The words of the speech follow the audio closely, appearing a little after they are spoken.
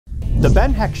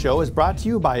Ben Heck Show is brought to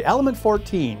you by Element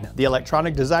 14, the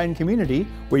electronic design community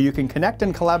where you can connect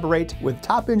and collaborate with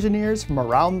top engineers from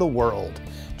around the world.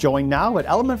 Join now at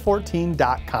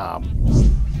element14.com.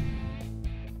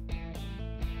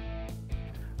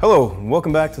 Hello, and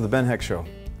welcome back to the Ben Heck Show.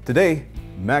 Today,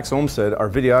 Max Olmsted, our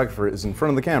videographer, is in front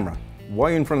of the camera. Why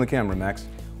are you in front of the camera, Max?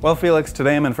 Well, Felix,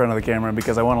 today I'm in front of the camera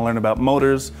because I want to learn about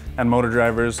motors and motor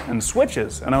drivers and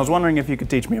switches, and I was wondering if you could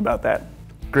teach me about that.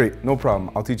 Great, no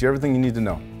problem. I'll teach you everything you need to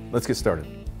know. Let's get started.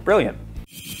 Brilliant.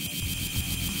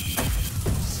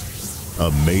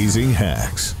 Amazing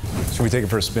hacks. Should we take it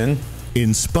for a spin?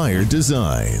 Inspired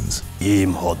designs.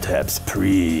 Imhotep's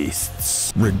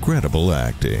priests. Regrettable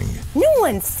acting. No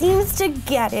one seems to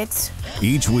get it.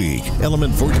 Each week,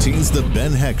 Element 14's The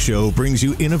Ben Heck Show brings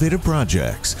you innovative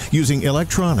projects using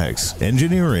electronics,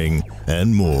 engineering,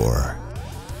 and more.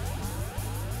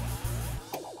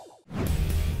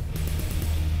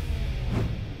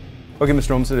 Okay,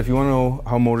 Mr. Olmsted, if you want to know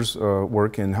how motors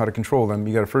work and how to control them,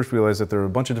 you got to first realize that there are a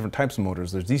bunch of different types of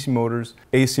motors. There's DC motors,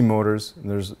 AC motors, and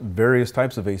there's various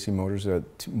types of AC motors,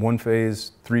 one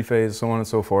phase, three phase, so on and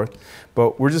so forth.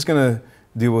 But we're just going to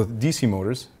deal with DC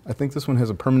motors. I think this one has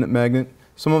a permanent magnet.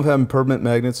 Some of them have permanent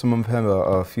magnets, some of them have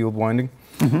a field winding.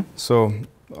 So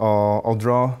I'll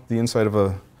draw the inside of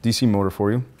a DC motor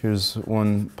for you. Here's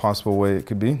one possible way it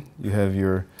could be. You have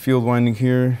your field winding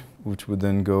here, which would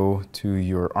then go to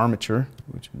your armature,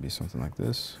 which would be something like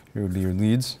this. Here would be your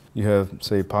leads. You have,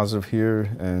 say, positive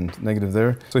here and negative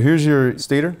there. So here's your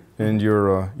stator and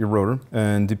your rotor.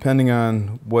 And depending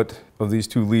on what of these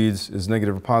two leads is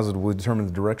negative or positive will determine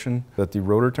the direction that the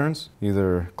rotor turns,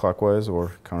 either clockwise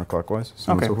or counterclockwise,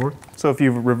 so on and so forth. So if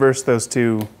you reverse those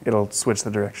two, it'll switch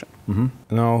the direction.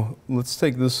 Now, let's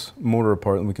take this motor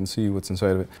apart and we can see what's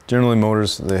inside of it. Generally,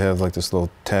 motors, they have like this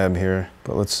little tab here,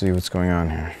 but let's see what's going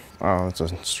on here. Oh, it's a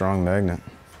strong magnet.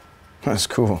 That's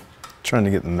cool. Trying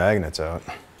to get the magnets out.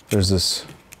 There's this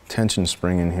tension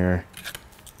spring in here.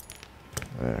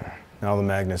 There. Now the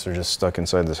magnets are just stuck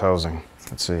inside this housing.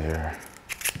 Let's see here.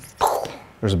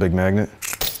 There's a big magnet.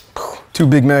 Two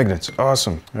big magnets,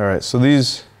 awesome. All right, so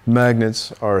these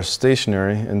magnets are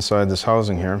stationary inside this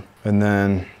housing here. And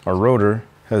then our rotor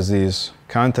has these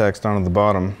contacts down at the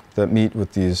bottom that meet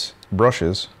with these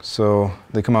brushes. So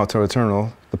they come out to a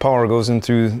terminal. The power goes in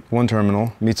through one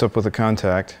terminal, meets up with a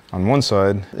contact on one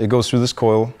side. It goes through this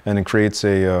coil and it creates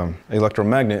a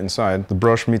electromagnet inside. The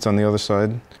brush meets on the other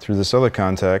side through this other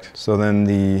contact. So then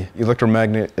the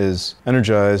electromagnet is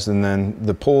energized and then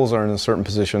the poles are in a certain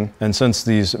position. And since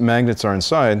these magnets are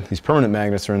inside, these permanent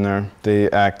magnets are in there,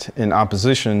 they act in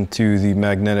opposition to the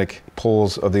magnetic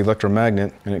poles of the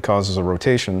electromagnet and it causes a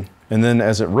rotation. And then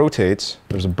as it rotates,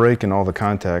 there's a break in all the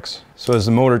contacts. So as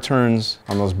the motor turns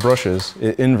on those brushes,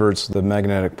 it inverts the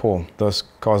magnetic pole, thus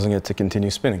causing it to continue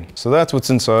spinning. So that's what's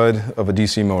inside of a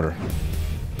DC motor.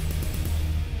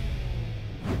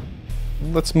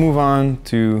 Let's move on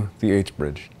to the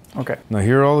H-bridge. Okay. Now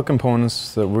here are all the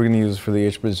components that we're going to use for the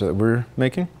H-bridge that we're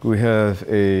making. We have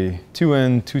a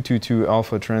 2N222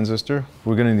 alpha transistor.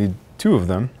 We're going to need two of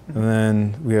them. And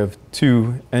then we have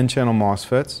two N-channel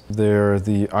MOSFETs. They're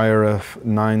the IRF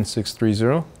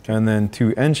 9630. And then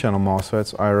two N-channel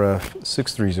MOSFETs, IRF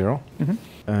 630.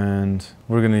 And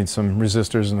we're going to need some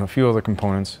resistors and a few other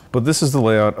components. But this is the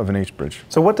layout of an H-bridge.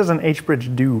 So what does an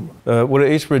H-bridge do? What an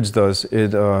H-bridge does,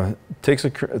 it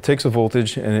takes a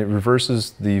voltage and it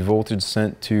reverses the voltage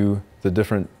sent to the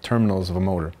different terminals of a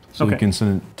motor. So you can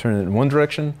turn it in one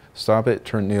direction, stop it,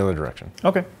 turn it in the other direction.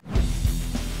 Okay.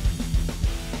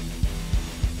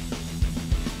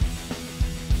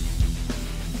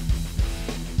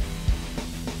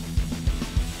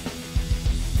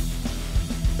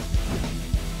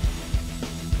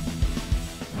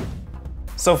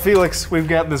 So Felix, we've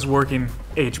got this working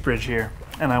H-bridge here,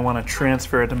 and I want to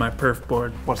transfer it to my perf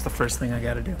board. What's the first thing I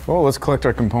got to do? Well, let's collect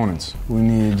our components. We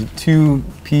need two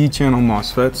P-channel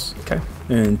MOSFETs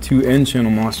and two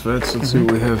N-channel MOSFETs. Let's see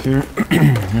what we have here.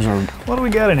 Here's our what do we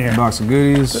got in here? Box of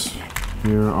goodies.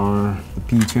 Here are the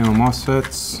P-channel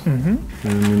MOSFETs.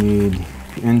 And we need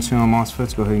the N-channel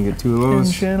MOSFETs. Go ahead and get two of those.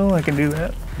 N-channel, I can do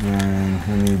that. And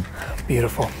we need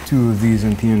beautiful two of these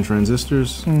NPN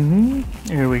transistors.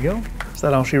 Here we go. Is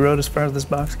that all she wrote as far as this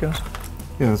box goes?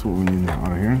 Yeah, that's what we need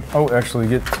out of here. Oh, actually,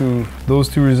 get those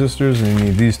two resistors, and you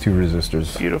need these two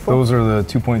resistors. Beautiful. Those are the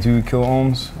 2.2 kilo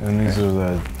ohms, and these are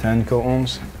the 10 kilo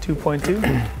ohms.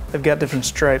 2.2? They've got different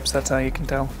stripes, that's how you can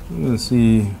tell. Let's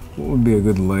see what would be a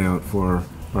good layout for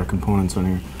our components on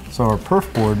here. So our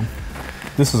perf board,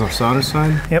 this is our solder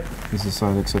side. Yep. This is the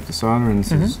side that accepts the solder, and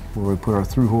this is where we put our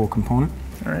through-hole component.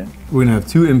 All right. We're gonna have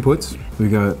two inputs. We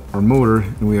got our motor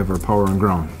and we have our power and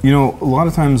ground. You know, a lot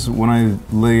of times when I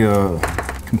lay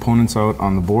components out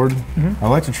on the board, I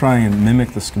like to try and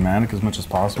mimic the schematic as much as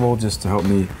possible, just to help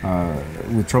me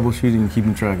with troubleshooting and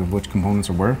keeping track of which components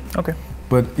are where. Okay.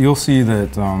 But you'll see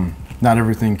that not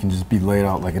everything can just be laid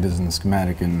out like it is in the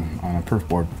schematic and on a perf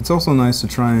board. It's also nice to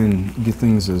try and get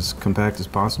things as compact as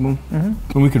possible. And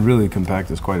we could really compact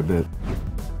this quite a bit.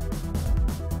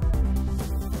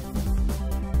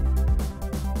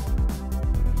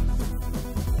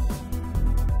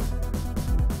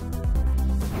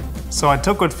 So I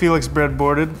took what Felix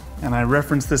breadboarded and I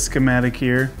referenced this schematic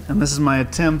here, and this is my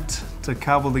attempt to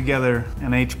cobble together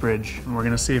an H-bridge, and we're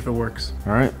gonna see if it works.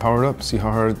 All right, power it up, see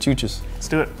how hard it chooches. Let's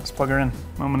do it, let's plug her in.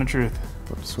 Moment of truth.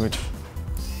 Flip the switch.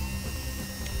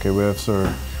 Okay, we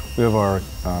have our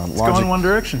Let's go in one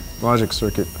direction. logic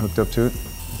circuit hooked up to it.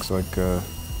 Looks like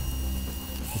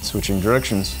it's switching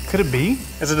directions. Could it be?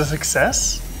 Is it a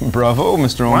success? Bravo,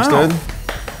 Mr. Wow. Olmsted.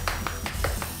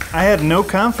 I had no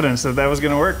confidence that that was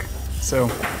gonna work, so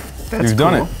that's You've cool.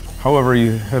 done it. However,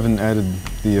 you haven't added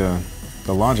the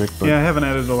logic, but, Yeah, I haven't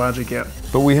added the logic yet.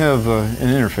 but we have an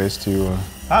interface to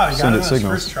send it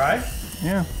signals. try?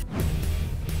 Yeah.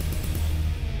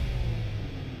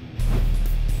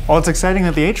 Well, it's exciting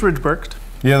that the H-bridge worked.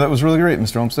 Yeah, that was really great,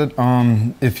 Mr. Olmsted.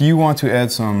 If you want to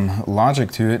add some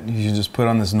logic to it, you should just put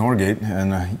on this NOR gate, and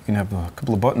you can have a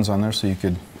couple of buttons on there, so you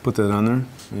could put that on there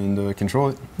and control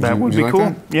it. That would you be like cool.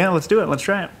 that? Yeah, let's do it. Let's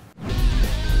try it.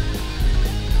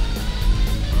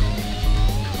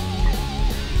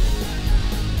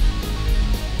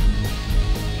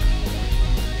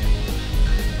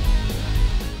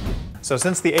 So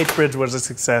since the H-bridge was a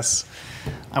success,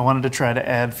 I wanted to try to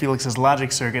add Felix's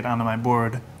logic circuit onto my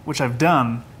board, which I've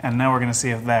done, and now we're going to see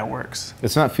if that works.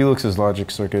 It's not Felix's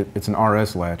logic circuit, it's an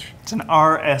RS latch. It's an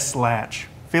RS latch.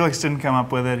 Felix didn't come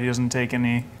up with it. He doesn't take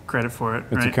any credit for it,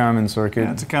 It's right? a common circuit.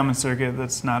 Yeah, it's a common circuit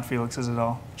that's not Felix's at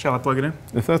all. Shall I plug it in?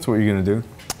 If that's what you're gonna do.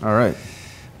 All right,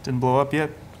 Didn't blow up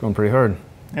yet? it's going pretty hard.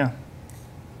 Yeah.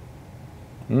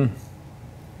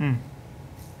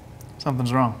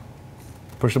 Something's wrong.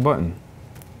 Push a button.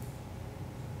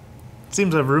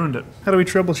 Seems I've ruined it. How do we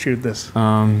troubleshoot this?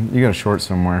 You got a short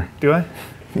somewhere. Do I?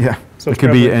 Yeah, So it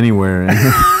could be probably- anywhere.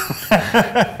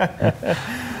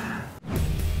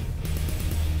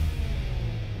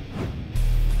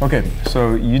 Okay,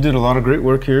 so you did a lot of great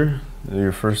work here.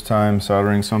 Your first time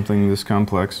soldering something this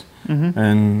complex.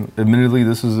 And admittedly,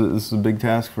 this is a big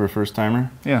task for a first timer.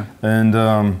 Yeah. And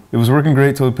it was working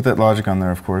great till we put that logic on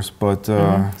there, of course. But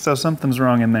So something's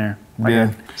wrong in there. Like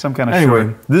yeah. some kind of Anyway,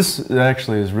 short. this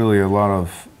actually is really a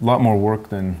lot more work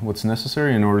than what's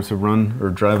necessary in order to run or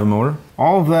drive a motor.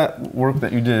 All of that work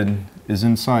that you did is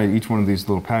inside each one of these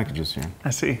little packages here,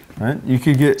 I see. right? You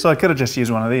could get So I could have just used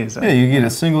one of these. yeah, you get a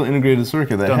single integrated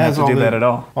circuit that Don't has have to all do the, that at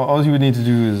all. All you would need to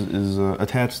do is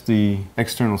attach the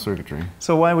external circuitry.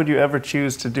 So why would you ever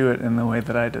choose to do it in the way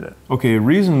that I did it? Okay, a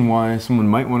reason why someone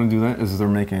might want to do that is they're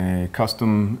making a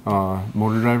custom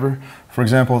motor driver. For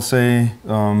example, say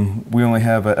we only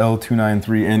have a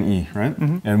L293NE, right?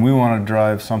 And we want to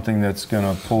drive something that's going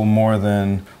to pull more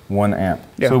than 1 amp.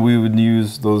 Yeah. So we would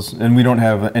use those, and we don't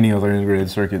have any other integrated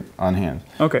circuit on hand.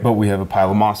 Okay. But we have a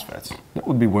pile of MOSFETs. That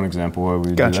would be one example why we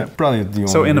would Gotcha. do that. Probably the only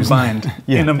So in a reason. bind,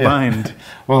 Yeah, in a yeah. bind,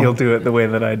 Well- you'll do it the way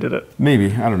that I did it.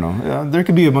 Maybe, I don't know. There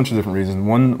could be a bunch of different reasons.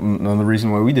 Another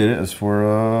reason why we did it is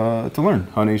for to learn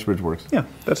how an H-bridge works. Yeah,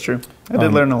 that's true. I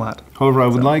did learn a lot. However, I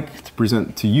would like to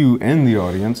present to you and the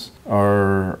audience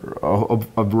a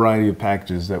variety of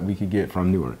packages that we could get from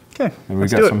Newark. Okay, And we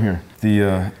let's got do it. some here.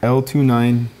 The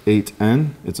L298N,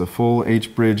 it's a full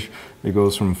H-bridge. It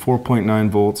goes from 4.9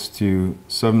 volts to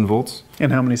 7 volts. In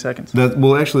how many seconds?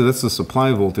 Well, actually, that's the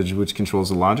supply voltage, which controls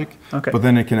the logic. Okay. But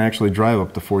then it can actually drive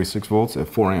up to 46 volts at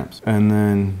 4 amps. And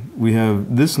then we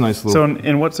have this nice little... So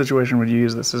in what situation would you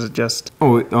use this? Is it just...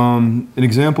 Oh, an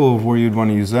example of where you'd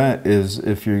want to use that is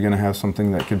if you're going to have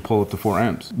something that could pull up to 4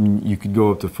 amps. You could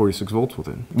go up to 46 volts with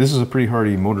it. This is a pretty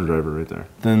hardy motor driver right there.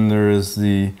 Then there is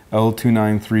the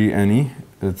L293NE.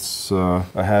 It's a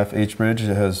half H-bridge.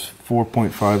 It has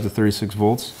 4.5 to 36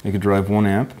 volts. It could drive 1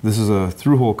 amp. This is a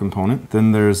through-hole component.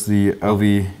 Then there's the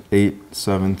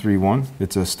LV8731.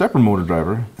 It's a stepper motor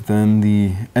driver. Then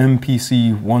the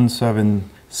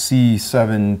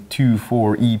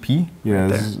MPC17C724EP. Yeah,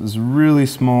 this is a really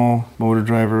small motor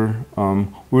driver.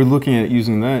 We're looking at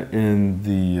using that in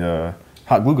the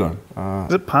hot glue gun.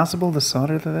 Is it possible to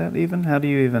solder to that even? How do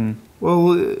you even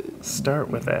Well, start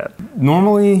with that?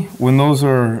 normally when those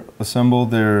are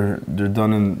assembled, they're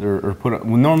done in or put up.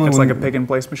 Well, normally It's when, like a pick and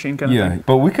place machine kind of yeah, thing?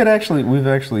 but we've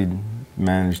actually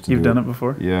managed to You've done it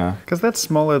before? Yeah. Because that's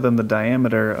smaller than the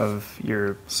diameter of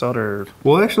your solder.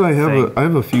 Well, actually, thing. I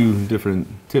have a few different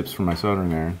tips for my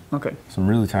soldering iron. Okay. Some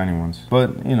really tiny ones,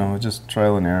 but you know, just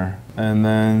trial and error. And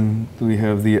then we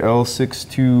have the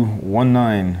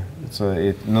L6219. It's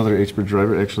another H-bridge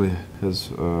driver. It actually has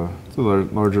it's a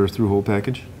larger through-hole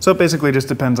package. So it basically just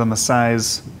depends on the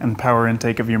size and power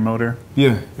intake of your motor.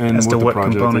 Yeah, and as to what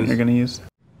project component is. you're going to use.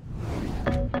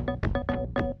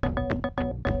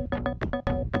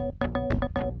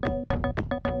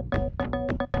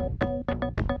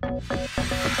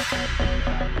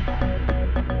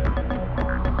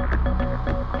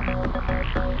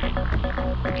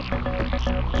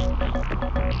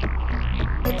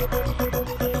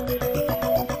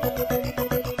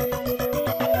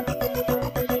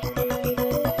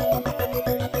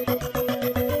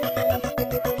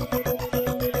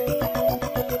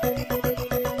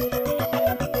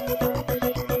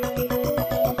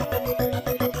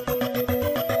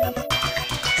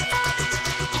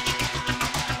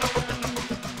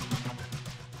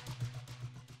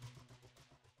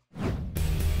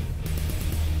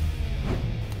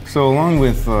 So along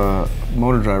with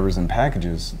motor drivers and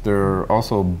packages, there are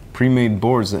also pre-made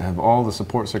boards that have all the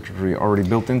support circuitry already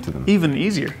built into them. Even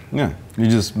easier. Yeah, you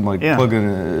just like plug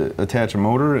in, attach a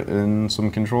motor and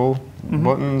some control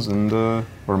buttons and or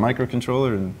a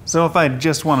microcontroller. And So if I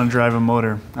just want to drive a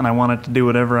motor and I want it to do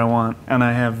whatever I want and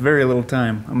I have very little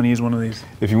time, I'm going to use one of these.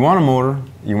 if you want a motor,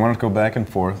 you want it to go back and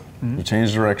forth, you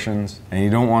change directions, and you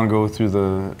don't want to go through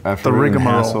the effort and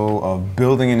rigmarole. hassle of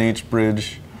building an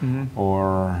H-bridge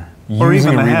or Or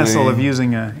using even a the relay, hassle of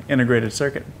using an integrated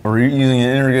circuit. or using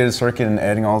an integrated circuit and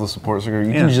adding all the support circuit.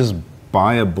 You can just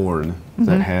buy a board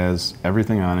that has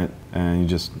everything on it and you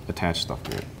just attach stuff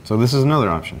to it. So this is another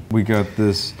option. We got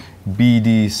this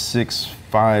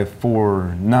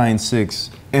BD65496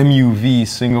 MUV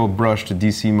single brushed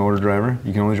DC motor driver.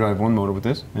 You can only drive one motor with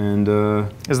this. And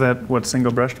Is that what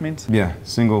single brushed means? yeah,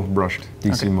 single brushed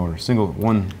DC motor. Single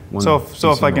one. So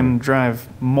DC if I can motor. drive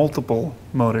multiple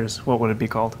motors, what would it be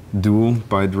called? Dual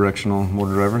bi-directional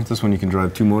motor driver. This one you can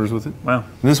drive two motors with it. Wow.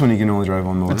 This one you can only drive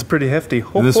one motor. That's pretty hefty.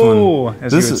 Ho This ho, one,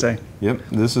 as you would say. Yep,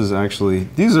 this is actually,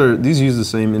 these use the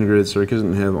same integrated circuit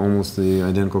and have almost the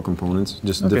identical components,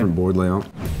 just a different board layout.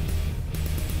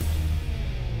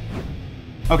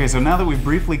 Okay, so now that we've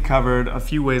briefly covered a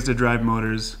few ways to drive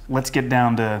motors, let's get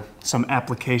down to some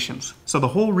applications. So the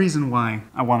whole reason why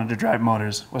I wanted to drive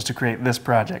motors was to create this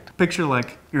project. Picture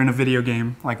like you're in a video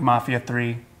game like Mafia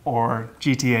 3 or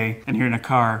GTA, and you're in a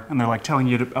car and they're like telling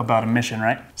you about a mission,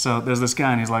 right? So there's this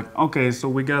guy and he's like, okay, so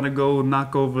we gotta go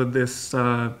knock over this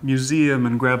museum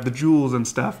and grab the jewels and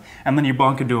stuff. And then you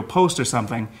bonk into a post or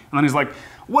something. And then he's like,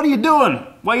 what are you doing?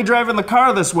 Why are you driving the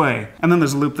car this way? And then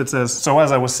there's a loop that says, so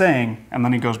as I was saying, and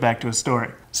then he goes back to his story.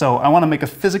 So I want to make a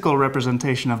physical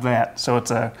representation of that. So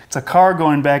it's a car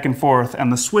going back and forth,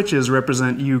 and the switches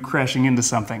represent you crashing into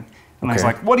something. And then he's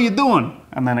like, what are you doing?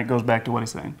 And then it goes back to what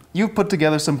he's saying. You've put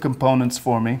together some components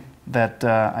for me that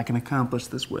I can accomplish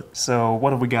this with. So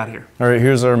what have we got here? All right,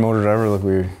 here's our motor driver like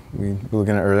we were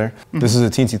looking at earlier. This is a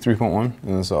TNT 3.1,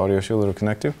 and this is the audio shield it'll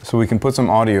connect to. So we can put some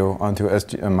audio onto a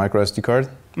micro SD card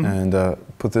and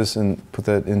put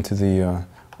that into the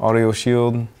audio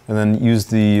shield, and then use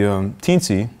the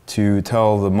TNC to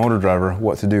tell the motor driver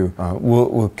what to do.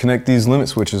 We'll connect these limit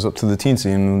switches up to the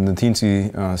TNC, and when the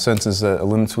TNC senses that a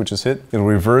limit switch is hit, it'll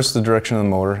reverse the direction of the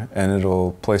motor and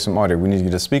it'll play some audio. We need to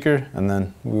get a speaker, and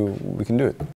then we can do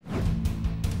it.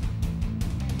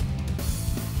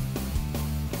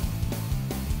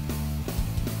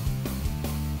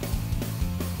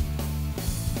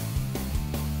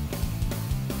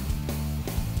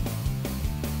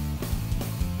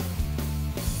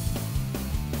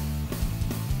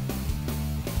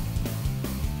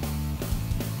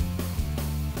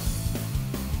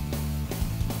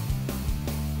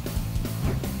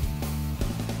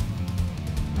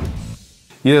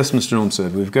 Yes, Mr. Jones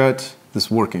said, we've got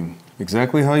this working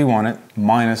exactly how you want it,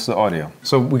 minus the audio.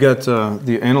 So we got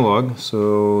the analog,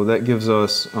 so that gives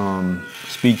us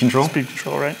speed control. Speed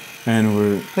control, right?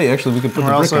 And actually we could put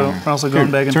the brick on here. We're also going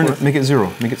back and forth. Make it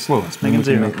zero, make it slow. Let's make it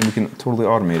zero. We can totally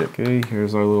automate it. Okay,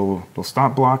 here's our little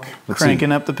stop block.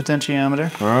 Cranking up the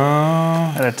potentiometer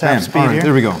at a top bam. speed All right, here.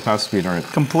 there we go, top speed, all right.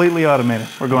 Completely automated.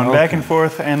 We're going back and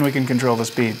forth, and we can control the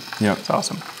speed. Yep. It's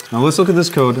awesome. Now let's look at this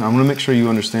code. I want to make sure you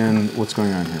understand what's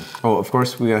going on here. Oh, of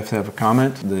course, we have to have a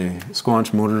comment. The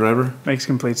Squanch motor driver. Makes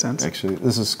complete sense. Actually,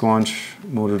 this is Squanch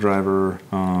motor driver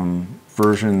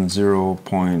version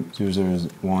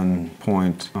 0.001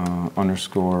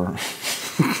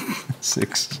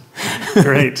 _6.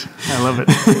 Great. I love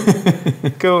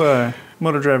it. Go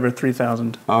motor driver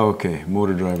 3000. Oh, okay,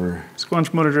 motor driver.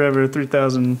 Squanch motor driver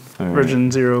 3000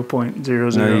 version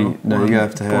 0.001. Now you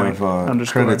have to have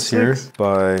credits here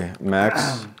by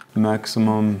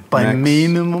maximum. By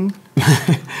minimum.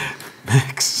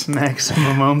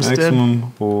 Maximum Homestead.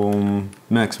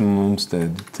 Maximum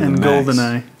Homestead. And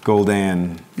GoldenEye.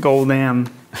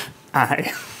 Goldan.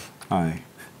 I.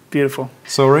 Beautiful.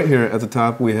 So right here at the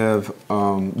top we have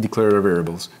declared our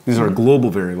variables. These are global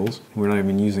variables. We're not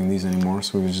even using these anymore,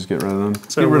 so we would just get rid of them.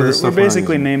 So we're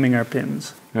basically naming our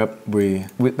pins. Yep.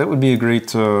 That would be a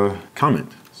great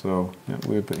comment. So yeah,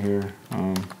 we would put here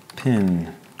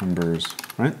pin numbers,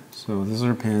 right? So this is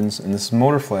our pins, and this is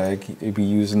motor flag we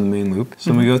use in the main loop.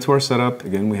 So when we go to our setup,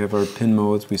 again, we have our pin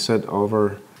modes. We set all of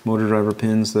our motor driver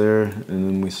pins there, and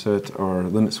then we set our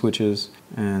limit switches,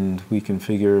 and we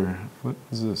configure, what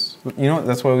is this? You know what,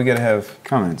 that's why we gotta have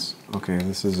comments. Okay,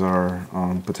 this is our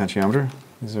potentiometer.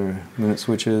 These are limit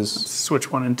switches.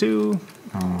 Switch 1 and 2.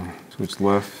 Switch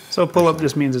left. So pull up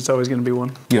just means it's always gonna be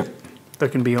 1. Yep. There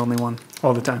can be only 1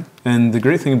 all the time. And the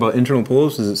great thing about internal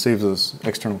pull-ups is it saves us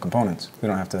external components. We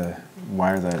don't have to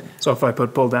wire that. So if I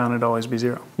put pull down, it'd always be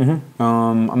 0.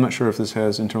 I'm not sure if this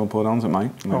has internal pull downs. It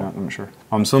might not. I'm not sure.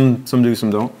 Some do,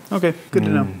 some don't. Okay, good to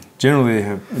know. Generally, they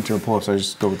have internal pull-ups. I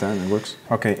just go with that and it works.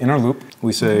 Okay, in our loop,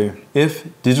 we say if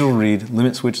digital read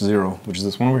limit switch 0, which is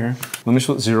this one over here, limit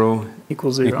switch 0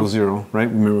 equals 0, right?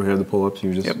 Remember we had the pull-ups.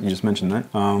 You just mentioned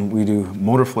that. We do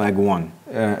motor flag 1.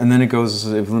 And then it goes,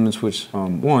 if limit switch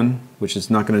 1, which it's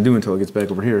not going to do until it gets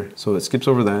back over here. So it skips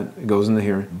over that, it goes into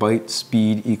here. Byte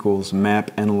speed equals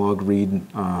map analog read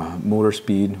motor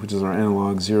speed, which is our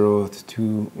analog 0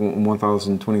 to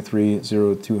 1023,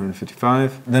 0 to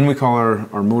 255. Then we call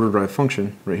our motor drive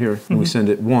function right here, and we send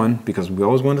it 1 because we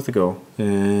always want it to go.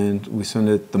 And we send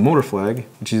it the motor flag,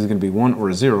 which is either going to be 1 or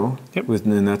a 0, and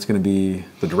then that's going to be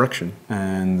the direction.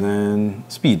 And then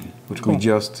speed, which we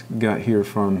just got here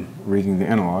from reading the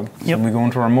analog. So when we go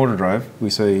into our motor drive, we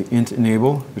say int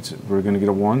enable, which we're going to get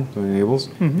a 1, so it enables.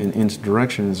 And int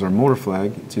direction is our motor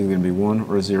flag. It's either going to be 1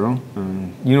 or a 0.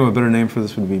 You know a better name for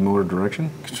this would be motor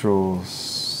direction. Control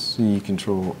C,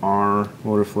 Control R,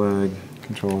 motor flag,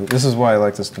 Control. This is why I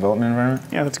like this development environment.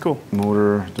 Yeah, that's cool.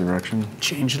 Motor direction.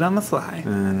 Change it on the fly.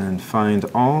 And then find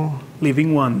all.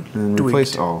 Leaving 1. And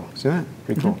replace all. See that?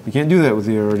 Pretty cool. You can't do that with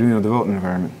the Arduino development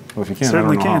environment. Well, if you can,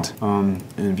 certainly I don't know can't. how.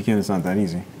 And if you can, it's not that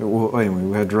easy. Well, anyway,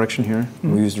 we had direction here.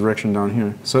 We use direction down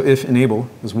here. So if enable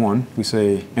is 1, we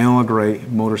say analog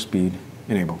write motor speed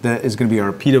enable. That is going to be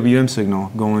our PWM signal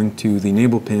going to the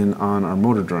enable pin on our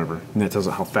motor driver, and that tells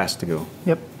it how fast to go.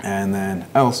 And then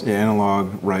else,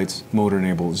 analog writes motor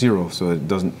enable 0, so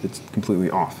it's completely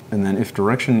off. And then if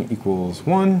direction equals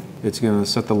 1, it's going to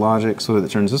set the logic so that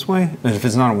it turns this way. And if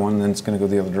it's not a 1, then it's going to go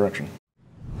the other direction.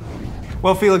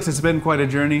 Well, Felix, it's been quite a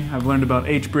journey. I've learned about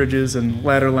H-bridges and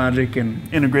ladder logic and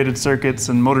integrated circuits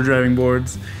and motor driving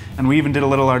boards, and we even did a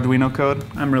little Arduino code.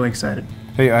 I'm really excited.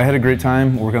 Hey, I had a great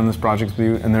time working on this project with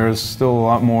you, and there is still a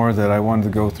lot more that I wanted to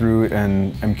go through,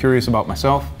 and I'm curious about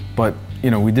myself, but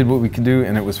we did what we could do,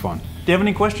 and it was fun. Do you have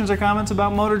any questions or comments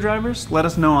about motor drivers? Let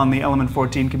us know on the Element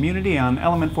 14 community on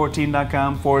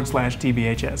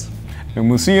element14.com/TBHS. And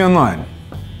we'll see you online.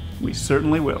 We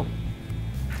certainly will.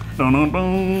 Dun, dun,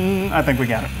 dun. I think we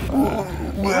got it.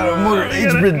 We got a motor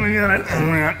H-bridge. We got it.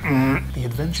 The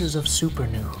Adventures of Super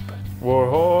Noob.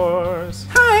 Warhorse.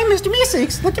 Hi, Mr.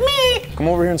 Meeseeks, look at me. Come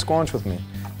over here and squanch with me.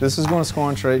 This is going to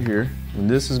squanch right here, and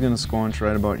this is going to squanch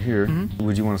right about here.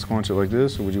 Would you want to squanch it like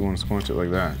this, or would you want to squanch it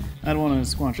like that? I'd want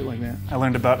to squanch it like that. I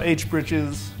learned about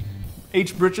H-bridges.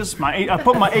 H-bridges? I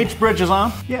put my H-bridges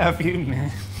on. Yeah, if you...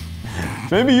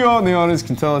 Maybe you out in the audience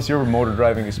can tell us your motor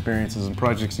driving experiences and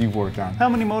projects you've worked on. How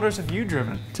many motors have you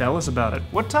driven? Tell us about it.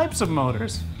 What types of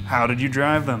motors? How did you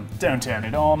drive them? Don't turn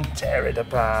it on, tear it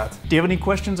apart. Do you have any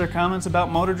questions or comments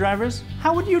about motor drivers?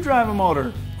 How would you drive a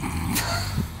motor?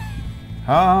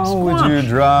 How would you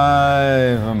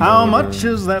drive a motor? How much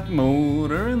is that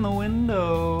motor in the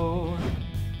window?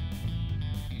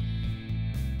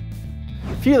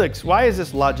 Felix, why is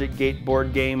this logic gate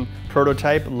board game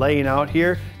prototype laying out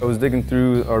here? I was digging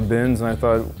through our bins and I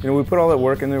thought, we put all that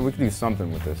work in there, we could do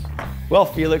something with this. Well,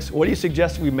 Felix, what do you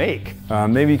suggest we make?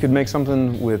 Maybe you could make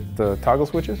something with toggle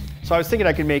switches? So I was thinking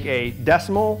I could make a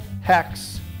decimal,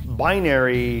 hex,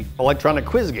 binary electronic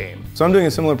quiz game. So I'm doing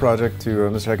a similar project to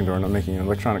Mr. Heckendorn. I'm making an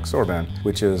electronic sorban,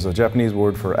 which is a Japanese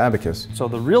word for abacus. So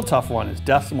the real tough one is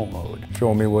decimal mode.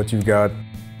 Show me what you've got.